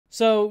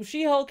So,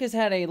 She-Hulk has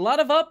had a lot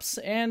of ups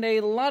and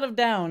a lot of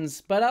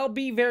downs, but I'll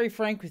be very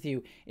frank with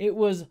you. It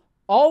was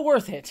all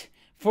worth it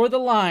for the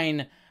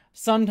line,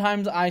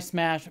 "Sometimes I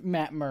smash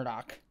Matt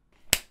Murdock."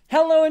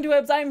 Hello,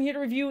 interwebs. I'm here to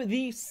review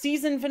the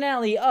season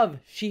finale of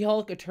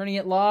She-Hulk Attorney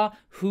at Law.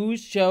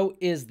 Whose show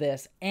is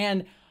this?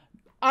 And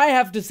I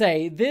have to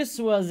say, this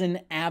was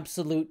an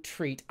absolute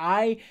treat.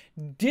 I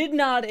did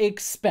not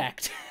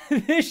expect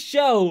this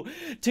show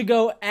to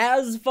go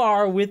as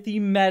far with the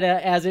meta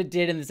as it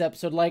did in this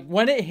episode. Like,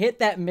 when it hit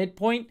that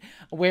midpoint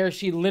where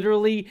she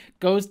literally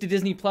goes to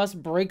Disney Plus,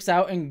 breaks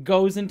out, and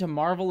goes into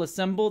Marvel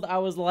Assembled, I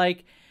was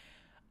like,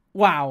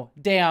 wow,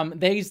 damn,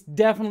 they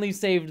definitely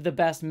saved the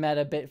best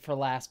meta bit for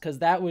last, because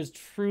that was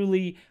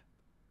truly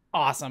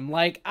awesome.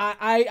 Like,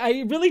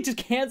 I really just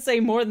can't say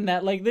more than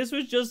that. Like, this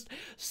was just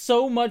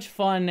so much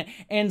fun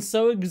and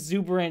so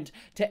exuberant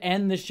to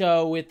end the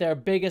show with their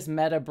biggest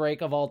meta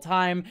break of all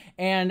time.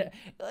 And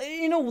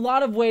in a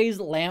lot of ways,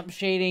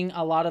 lampshading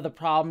a lot of the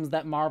problems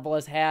that Marvel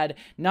has had,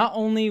 not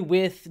only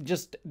with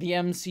just the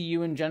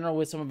MCU in general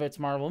with some of its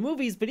Marvel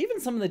movies, but even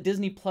some of the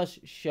Disney Plus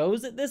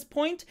shows at this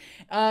point.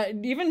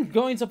 Even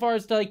going so far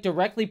as to like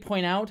directly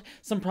point out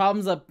some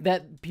problems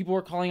that people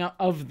were calling out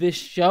of this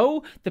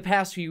show the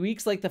past few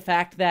weeks, like the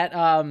fact that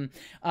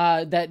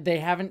that they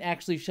haven't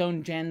actually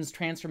shown Jen's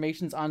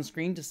transformations on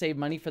screen to save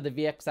money for the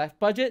VXF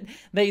budget.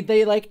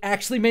 They like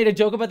actually made a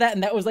joke about that,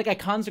 and that was like a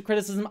constant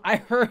criticism I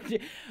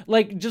heard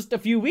like just a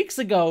few weeks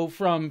ago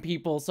from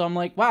people. So I'm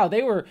like, wow,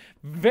 they were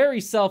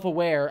very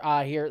self-aware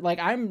here. Like,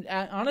 I'm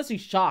honestly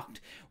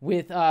shocked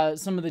with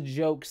some of the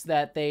jokes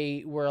that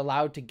they were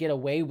allowed to get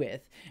away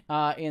with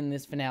in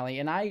this finale,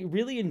 and I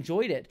really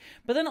enjoyed it.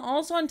 But then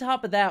also on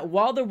top of that,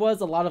 while there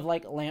was a lot of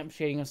like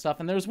lampshading and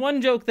stuff, and there was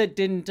one joke that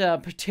didn't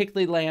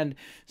particularly land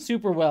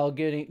super well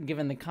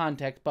given the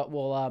context, but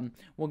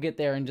we'll get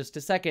there in just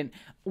a second.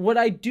 What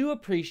I do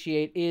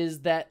appreciate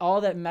is that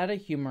all that meta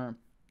humor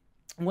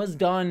was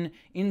done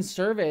in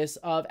service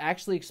of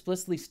actually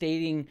explicitly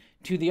stating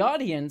to the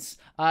audience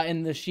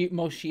in the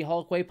most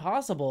She-Hulk way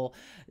possible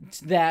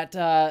that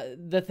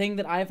the thing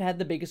that I've had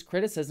the biggest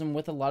criticism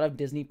with a lot of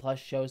Disney Plus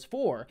shows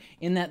for,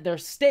 in that their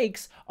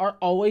stakes are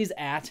always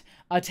at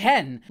a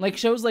 10. Like,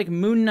 shows like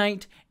Moon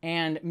Knight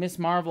and Miss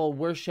Marvel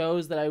were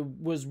shows that I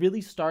was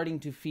really starting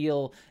to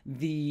feel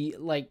the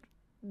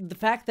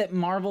fact that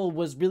Marvel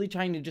was really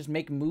trying to just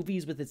make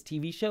movies with its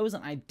TV shows,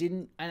 and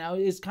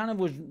it kind of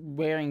was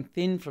wearing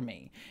thin for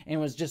me and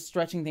was just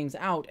stretching things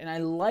out. And I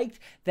liked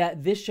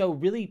that this show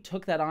really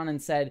took that on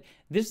and said,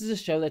 this is a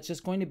show that's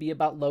just going to be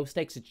about low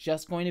stakes. It's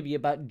just going to be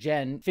about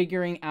Jen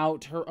figuring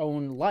out her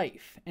own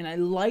life. And I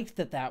liked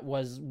that that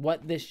was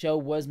what this show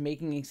was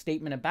making a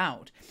statement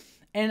about.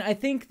 And I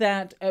think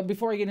that,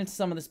 before I get into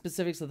some of the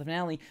specifics of the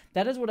finale,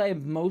 that is what I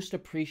have most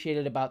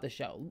appreciated about the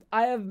show.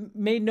 I have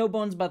made no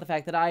bones about the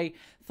fact that I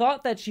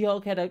thought that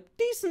She-Hulk had a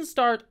decent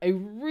start, a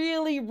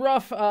really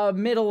rough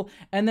middle,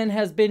 and then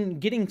has been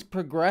getting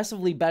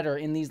progressively better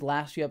in these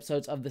last few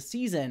episodes of the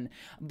season.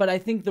 But I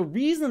think the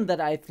reason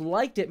that I've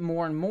liked it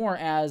more and more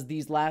as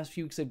these last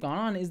few weeks have gone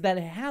on is that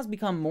it has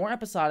become more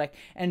episodic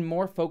and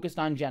more focused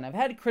on Jen. I've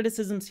had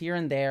criticisms here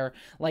and there,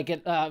 like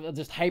it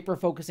just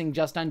hyper-focusing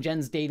just on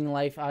Jen's dating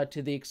life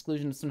to the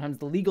exclusion of sometimes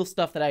the legal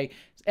stuff that I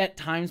at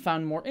times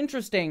found more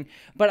interesting,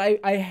 but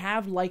I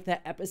have liked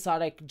that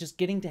episodic, just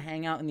getting to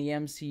hang out in the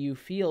MCU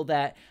feel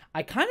that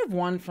I kind of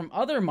wanted from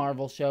other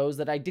Marvel shows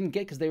that I didn't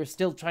get because they were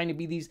still trying to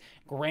be these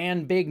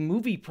grand big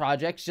movie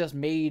projects just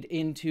made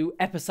into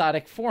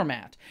episodic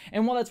format.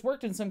 And while that's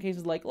worked in some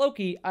cases like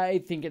Loki, I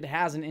think it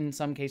hasn't in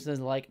some cases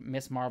like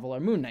Miss Marvel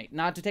or Moon Knight.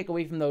 Not to take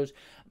away from those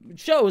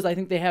shows, I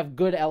think they have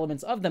good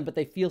elements of them, but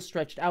they feel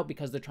stretched out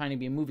because they're trying to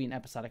be a movie in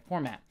episodic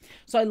format.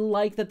 So I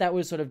like that that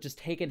was sort of just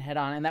taken head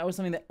on, and that was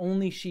something that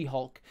only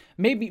She-Hulk,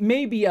 maybe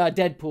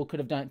Deadpool could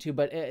have done it too,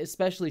 but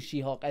especially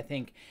She-Hulk, I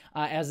think,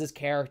 as this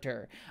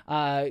character,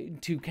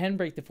 can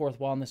break the fourth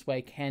wall in this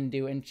way, can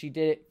do, and she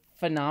did it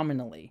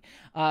phenomenally.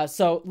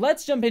 So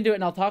let's jump into it,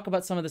 and I'll talk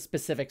about some of the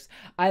specifics.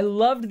 I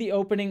loved the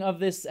opening of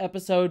this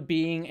episode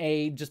being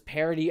a just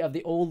parody of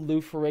the old Lou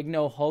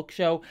Ferrigno Hulk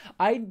show.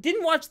 I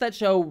didn't watch that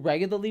show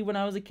regularly when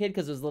I was a kid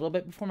because it was a little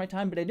bit before my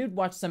time, but I did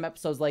watch some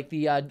episodes like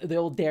the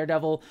old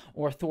Daredevil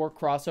or Thor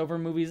crossover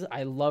movies.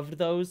 I loved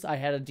those. I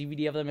had a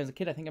DVD of them as a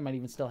kid. I think I might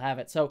even still have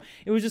it. So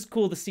it was just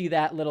cool to see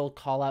that little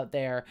call out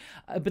there.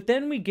 But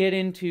then we get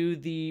into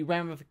the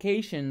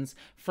ramifications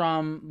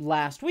from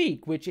last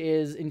week, which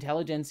is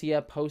Intelligentsia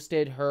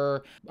posted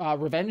her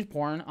revenge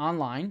porn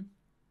online,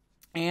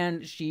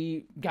 and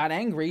she got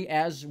angry,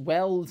 as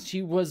well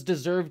she was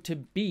deserved to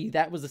be.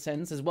 That was the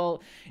sentence as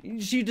well.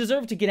 She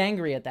deserved to get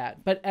angry at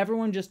that, but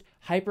everyone just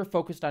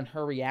hyper-focused on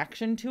her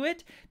reaction to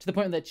it, to the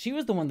point that she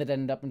was the one that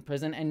ended up in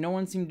prison, and no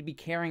one seemed to be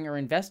caring or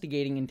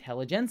investigating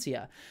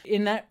Intelligentsia.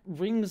 And that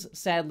rings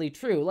sadly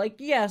true. Like,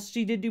 yes,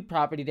 she did do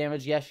property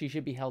damage. Yes, she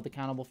should be held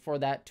accountable for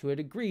that to a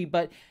degree,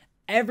 but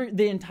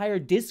the entire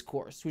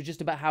discourse was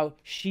just about how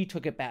she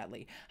took it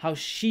badly, how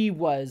she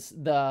was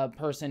the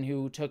person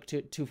who took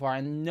too far,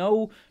 and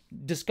no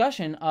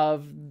discussion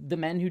of the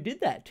men who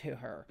did that to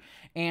her.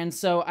 And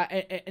so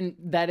and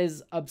that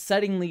is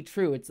upsettingly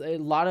true. It's a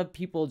lot of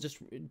people just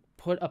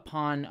put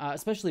upon,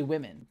 especially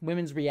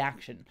women's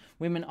reaction.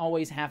 Women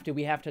always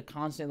we have to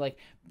constantly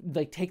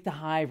like take the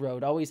high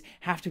road, always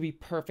have to be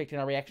perfect in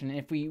our reaction. And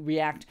if we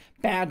react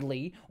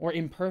badly or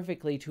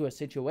imperfectly to a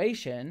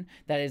situation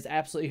that is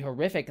absolutely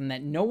horrific and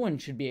that no one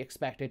should be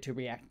expected to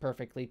react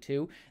perfectly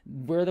to,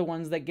 we're the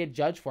ones that get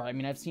judged for it. I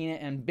mean, I've seen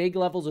it in big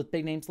levels with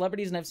big name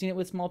celebrities, and I've seen it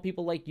with small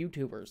people like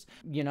YouTubers,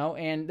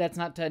 and that's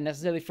not to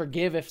necessarily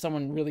forgive if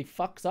someone really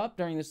fucks up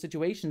during those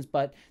situations,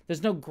 but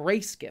there's no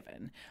grace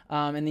given.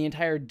 And the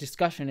entire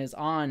discussion is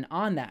on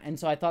that. And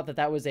so I thought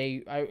that was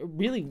a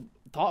really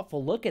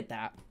thoughtful look at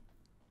that.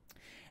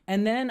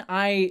 And then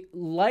I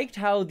liked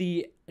how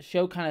the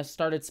show kind of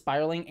started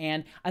spiraling,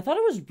 and I thought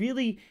it was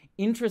really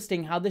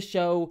interesting how the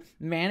show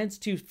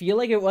managed to feel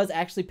like it was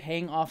actually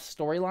paying off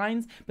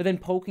storylines, but then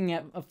poking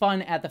at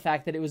fun at the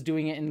fact that it was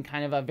doing it in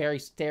kind of a very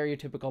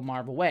stereotypical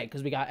Marvel way,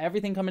 because we got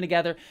everything coming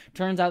together.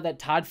 Turns out that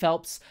Todd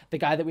Phelps, the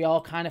guy that we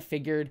all kind of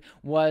figured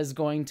was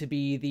going to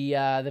be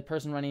the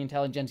person running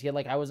Intelligentsia,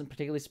 like I wasn't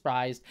particularly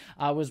surprised,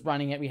 was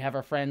running it. We have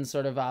our friends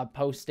sort of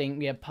posting.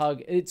 We have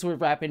Pug, it's sort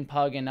of Rappin'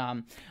 Pug,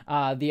 and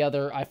the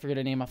other, I forget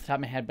her name off the top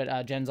of my head,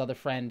 but Jen's other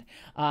friend,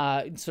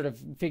 sort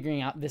of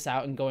figuring this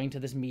out and going to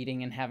this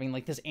meeting and having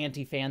like this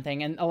anti-fan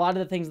thing. And a lot of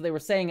the things that they were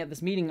saying at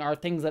this meeting are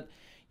things that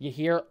you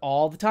hear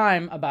all the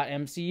time about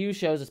MCU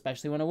shows,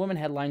 especially when a woman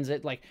headlines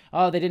it, like,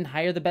 oh, they didn't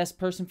hire the best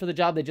person for the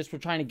job, they just were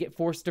trying to get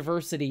forced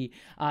diversity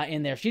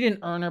in there. She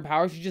didn't earn her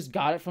power, she just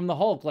got it from the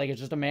Hulk, like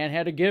it's just a man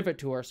had to give it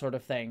to her sort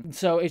of thing.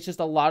 So it's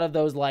just a lot of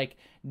those like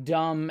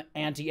dumb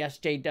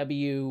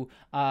anti-SJW,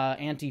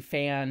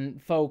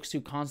 anti-fan folks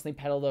who constantly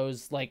peddle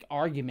those like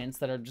arguments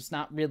that are just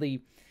not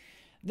really,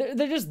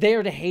 they're just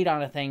there to hate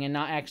on a thing and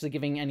not actually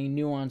giving any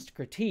nuanced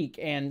critique.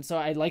 And so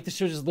I like the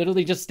show just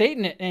literally just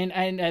stating it, and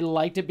I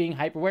liked it being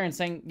hyper-aware and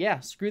saying,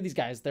 yeah, screw these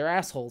guys, they're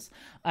assholes.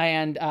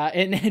 And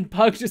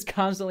Pug just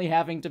constantly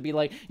having to be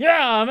like, yeah,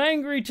 I'm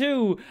angry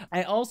too.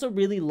 I also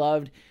really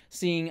loved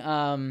seeing,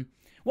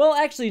 well,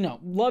 actually, no,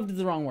 loved is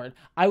the wrong word.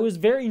 I was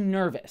very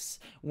nervous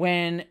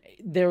when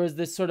there was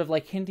this sort of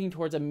like hinting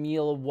towards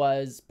Emil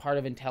was part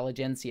of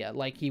Intelligentsia.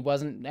 Like he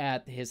wasn't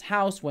at his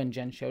house when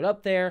Jen showed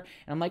up there.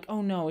 And I'm like,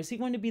 oh no, is he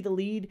going to be the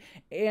lead?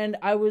 And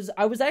I was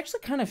actually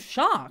kind of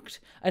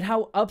shocked at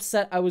how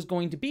upset I was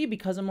going to be,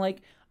 because I'm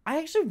like, I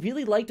actually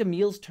really liked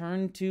Emil's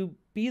turn to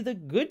be the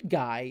good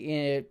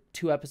guy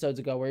 2 episodes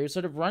ago, where he was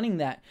sort of running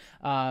that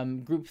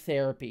group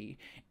therapy.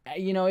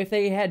 If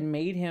they had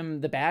made him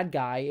the bad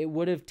guy, it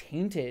would have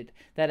tainted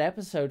that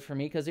episode for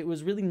me, because it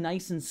was really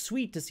nice and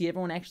sweet to see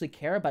everyone actually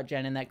care about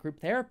Jen in that group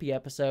therapy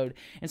episode.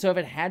 And so if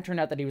it had turned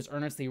out that he was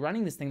earnestly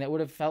running this thing, that would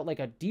have felt like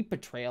a deep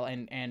betrayal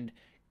and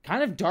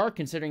kind of dark,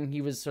 considering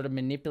he was sort of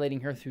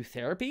manipulating her through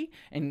therapy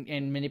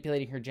and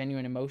manipulating her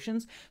genuine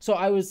emotions. So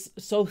I was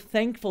so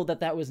thankful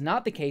that was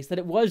not the case, that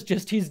it was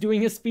just he's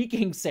doing a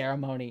speaking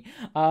ceremony.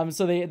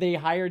 So they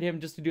hired him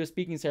just to do a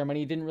speaking ceremony.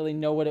 He didn't really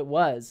know what it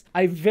was.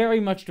 I very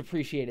much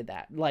appreciated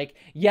that. Like,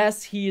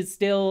 yes, he is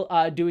still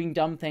doing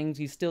dumb things.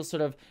 He's still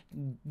sort of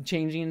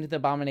changing into the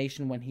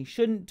abomination when he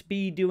shouldn't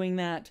be doing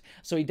that.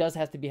 So he does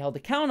have to be held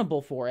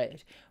accountable for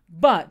it.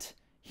 But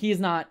he is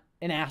not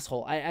an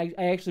asshole. I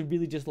actually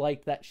really just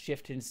liked that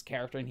shift in his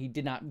character, and he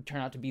did not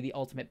turn out to be the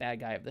ultimate bad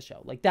guy of the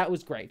show. Like, that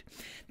was great.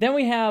 Then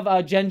we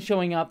have Jen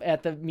showing up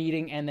at the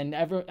meeting, and then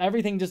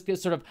everything just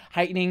gets sort of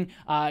heightening.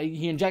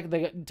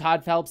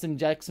 Todd Phelps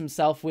injects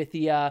himself with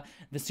the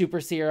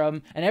super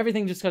serum, and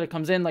everything just sort of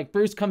comes in. Like,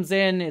 Bruce comes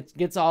in, it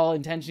gets all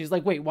intense. She's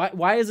like, wait,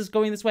 why is this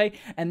going this way?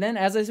 And then,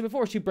 as I said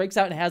before, she breaks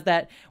out and has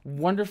that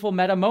wonderful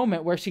meta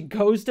moment where she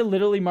goes to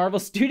literally Marvel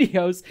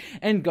Studios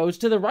and goes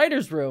to the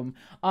writer's room.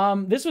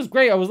 This was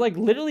great. I was like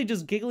literally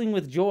just giggling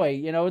with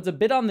joy. It's a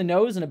bit on the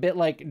nose and a bit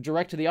like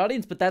direct to the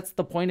audience, but that's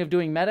the point of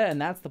doing meta,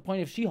 and that's the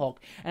point of She-Hulk.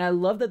 And I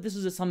love that this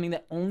is something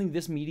that only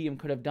this medium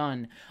could have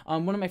done.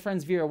 One of my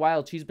friends, Vera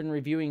Wild, she's been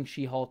reviewing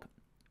She-Hulk,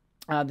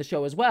 the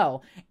show as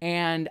well,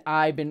 and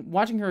I've been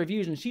watching her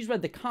reviews, and she's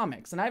read the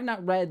comics, and I've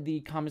not read the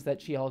comics that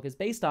She-Hulk is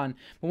based on.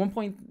 But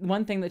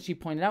one thing that she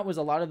pointed out was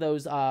a lot of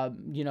those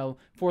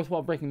fourth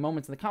wall breaking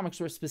moments in the comics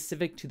were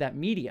specific to that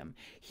medium.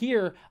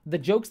 Here, the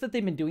jokes that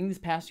they've been doing these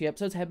past few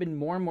episodes have been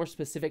more and more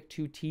specific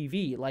to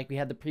TV. Like, we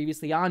had the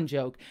previously on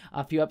joke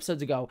a few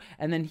episodes ago,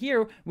 and then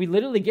here we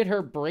literally get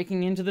her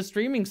breaking into the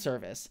streaming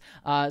service.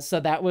 So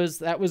that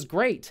was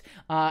great.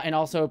 And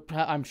also,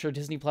 I'm sure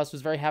Disney Plus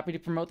was very happy to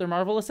promote their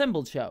Marvel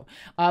Assembled show.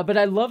 But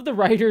I love the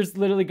writers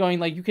literally going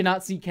like, you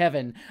cannot see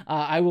Kevin.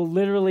 I will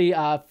literally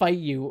fight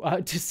you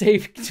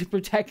to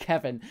protect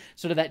Kevin.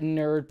 Sort of that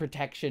nerd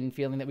protection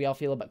feeling that we all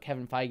feel about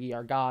Kevin Feige,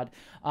 our god.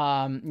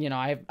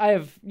 I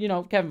have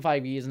Kevin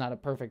Feige is not a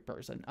perfect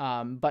person.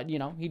 But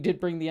he did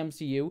bring the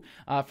MCU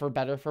for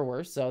better, for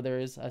worse. So there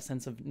is a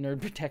sense of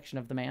nerd protection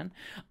of the man.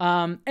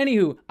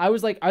 Anywho, I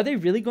was like, are they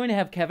really going to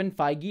have Kevin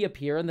Feige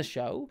appear in the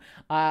show?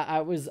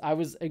 I was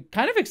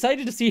kind of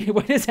excited to see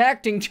what his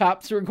acting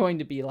chops were going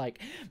to be like,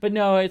 but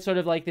no, it's sort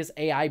of like this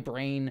AI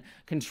brain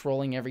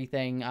controlling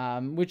everything,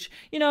 which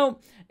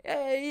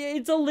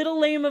it's a little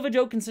lame of a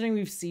joke considering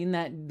we've seen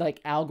that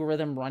like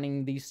algorithm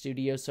running these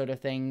studios sort of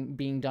thing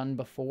being done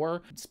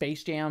before.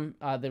 Space Jam,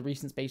 the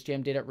recent Space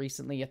Jam did it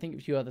recently. I think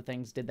a few other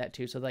things did that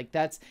too. So like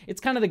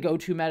it's kind of the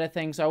go-to meta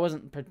thing. So I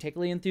wasn't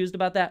particularly enthused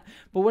about that.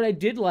 But what I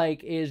did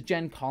like is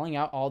Jen calling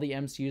out all the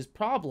MCU's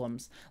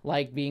problems,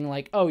 like being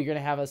like, oh, you're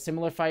gonna have a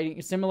similar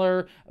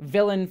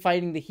villain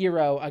fighting the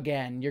hero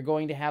again. You're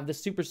going to have the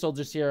super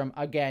soldier serum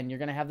again. You're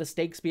going to have the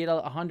stakes be at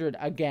 100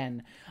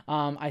 again.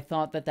 I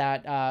thought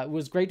that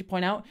was great to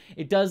point out.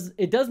 It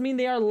does mean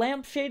they are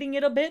lampshading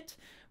it a bit,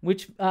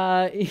 which,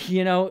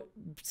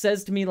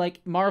 says to me like,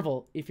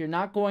 Marvel, if you're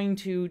not going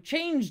to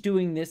change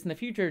doing this in the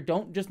future,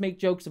 don't just make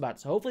jokes about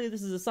it. So hopefully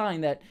this is a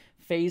sign that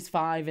Phase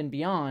 5 and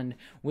beyond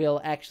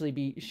will actually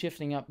be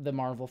shifting up the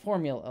Marvel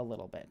formula a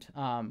little bit,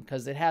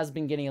 because it has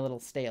been getting a little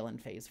stale in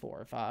Phase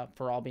 4,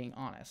 for all being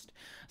honest.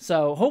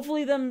 So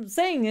hopefully them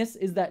saying this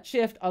is that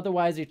shift,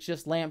 otherwise it's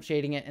just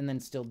lampshading it and then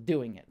still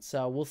doing it.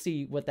 So we'll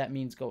see what that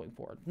means going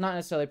forward. Not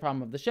necessarily a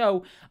problem of the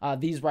show.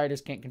 These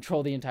writers can't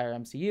control the entire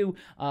MCU,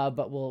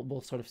 but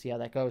we'll sort of see how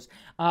that goes.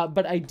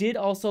 But I did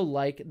also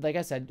like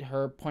I said,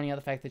 her pointing out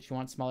the fact that she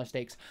wants smaller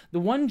stakes. The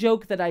one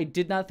joke that I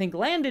did not think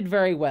landed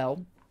very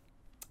well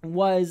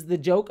was the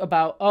joke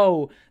about,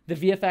 oh, the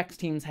VFX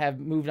teams have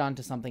moved on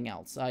to something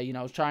else.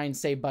 Try and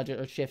save budget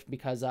or shift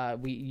because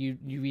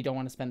we don't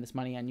want to spend this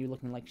money on you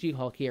looking like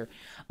She-Hulk here.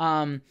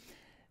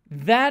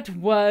 That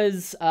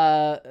was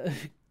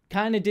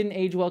kind of didn't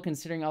age well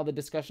considering all the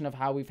discussion of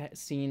how we've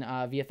seen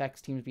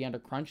VFX teams be under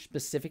crunch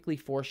specifically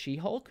for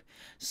She-Hulk.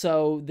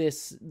 So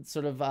this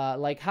sort of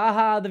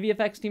haha, the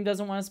VFX team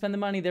doesn't want to spend the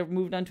money. They've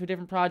moved on to a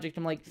different project.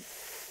 I'm like,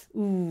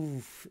 ooh,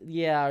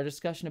 yeah, our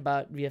discussion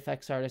about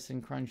VFX artists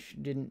and crunch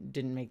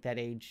didn't make that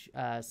age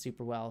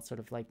super well, sort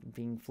of like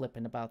being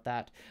flippant about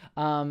that.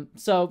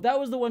 So that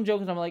was the one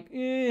joke that I'm like,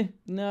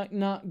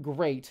 not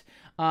great.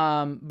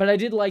 But I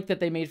did like that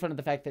they made fun of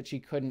the fact that she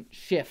couldn't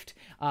shift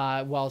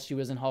while she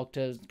was in Hulk,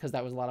 because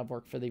that was a lot of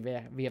work for the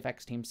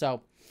VFX team.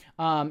 So,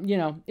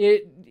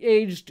 it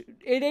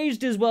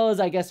aged as well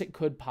as I guess it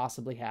could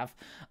possibly have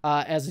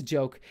as a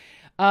joke.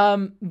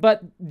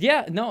 But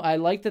yeah, no, I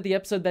like that the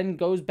episode then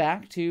goes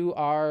back to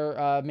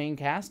our main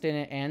cast and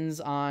it ends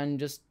on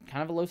just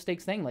kind of a low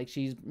stakes thing. Like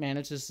she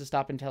manages to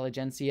stop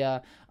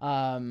Intelligentsia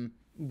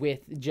with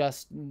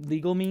just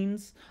legal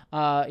means.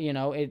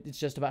 It's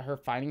just about her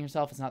finding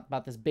herself. It's not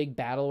about this big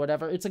battle or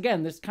whatever. It's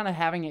again, this kind of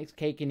having its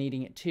cake and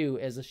eating it too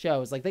as a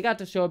show. It's like they got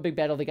to show a big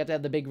battle. They got to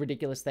have the big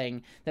ridiculous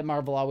thing that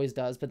Marvel always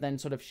does, but then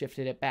sort of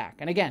shifted it back.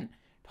 And again,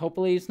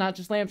 hopefully it's not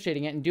just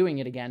lampshading it and doing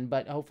it again,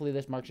 but hopefully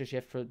this marks a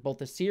shift for both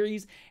the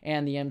series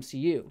and the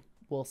MCU.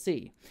 We'll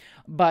see.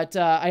 But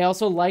I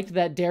also liked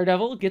that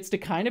Daredevil gets to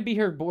kind of be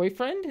her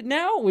boyfriend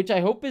now, which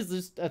I hope is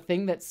just a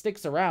thing that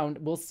sticks around.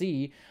 We'll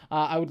see.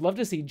 I would love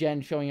to see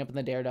Jen showing up in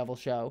the Daredevil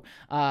show.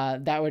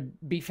 That would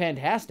be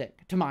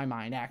fantastic, to my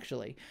mind,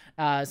 actually.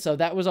 So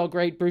that was all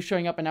great. Bruce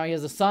showing up, and now he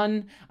has a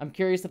son. I'm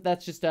curious if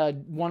that's just a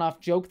one-off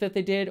joke that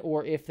they did,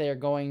 or if they're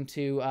going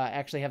to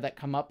actually have that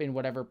come up in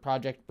whatever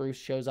project Bruce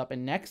shows up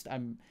in next.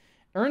 I'm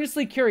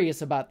earnestly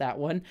curious about that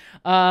one.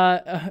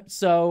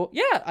 So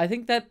yeah, I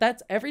think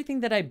that's everything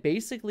that I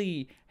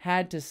basically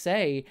had to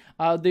say.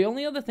 The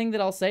only other thing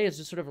that I'll say is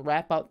just sort of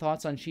wrap out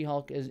thoughts on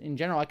She-Hulk in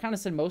general. I kind of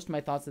said most of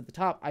my thoughts at the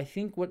top. I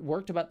think what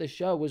worked about this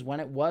show was when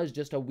it was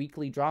just a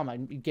weekly drama,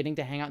 getting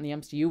to hang out in the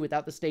MCU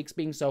without the stakes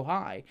being so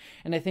high.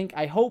 And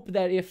I hope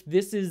that if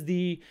this is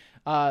the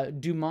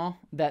denouement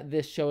that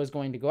this show is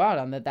going to go out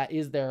on, that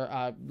is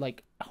their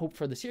hope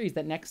for the series,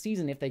 that next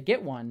season, if they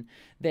get one,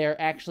 they're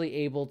actually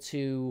able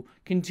to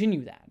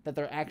continue that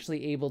they're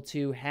actually able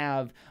to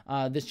have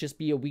this just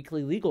be a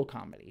weekly legal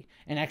comedy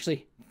and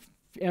actually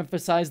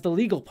emphasize the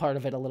legal part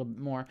of it a little bit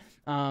more,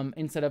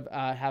 instead of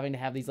having to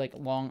have these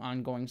long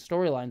ongoing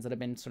storylines that have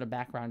been sort of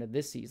backgrounded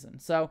this season.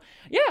 So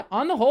yeah,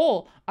 on the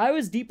whole, I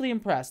was deeply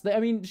impressed. I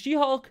mean,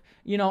 She-Hulk,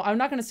 I'm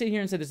not going to sit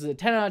here and say this is a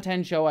 10 out of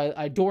 10 show.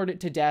 I adored it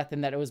to death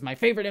and that it was my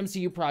favorite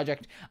MCU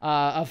project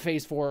of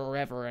Phase 4 or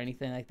ever or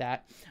anything like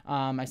that.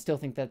 I still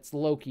think that's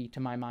Loki, to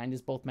my mind,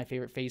 is both my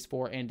favorite Phase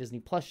 4 and Disney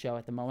Plus show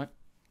at the moment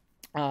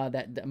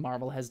that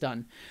Marvel has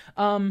done.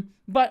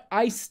 But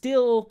I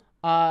still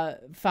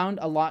found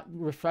a lot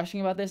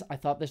refreshing about this. I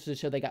thought this was a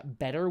show that got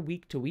better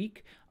week to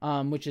week,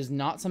 which is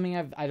not something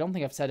I don't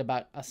think I've said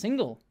about a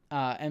single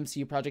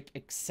MCU project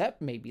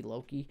except maybe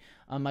Loki.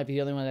 Might be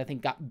the only one that I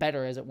think got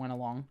better as it went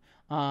along.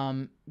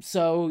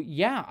 So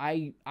yeah,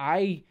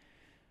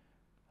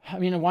 I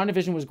mean,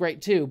 WandaVision was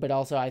great too, but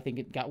also I think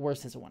it got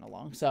worse as it went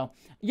along. So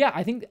yeah,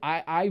 I think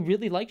I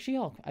really like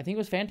She-Hulk. I think it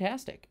was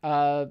fantastic.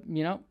 You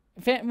know,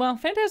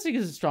 fantastic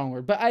is a strong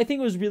word, but I think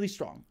it was really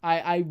strong.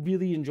 I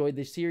really enjoyed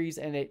this series,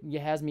 and it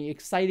has me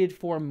excited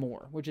for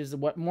more, which is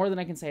what more than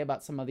I can say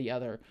about some of the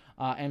other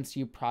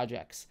MCU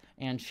projects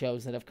and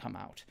shows that have come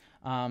out.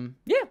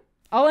 Yeah.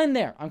 I'll end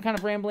there. I'm kind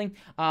of rambling.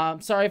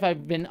 Sorry if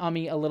I've been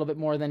ummy a little bit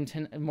more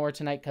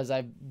tonight, because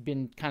I've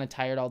been kind of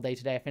tired all day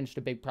today. I finished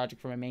a big project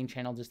for my main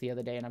channel just the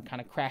other day, and I'm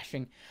kind of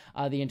crashing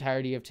the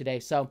entirety of today.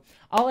 So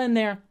I'll end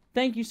there.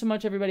 Thank you so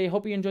much, everybody. I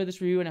hope you enjoyed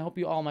this review, and I hope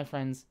you all, my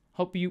friends,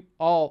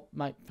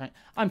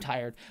 I'm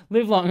tired.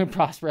 Live long and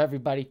prosper,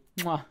 everybody.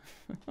 Mwah.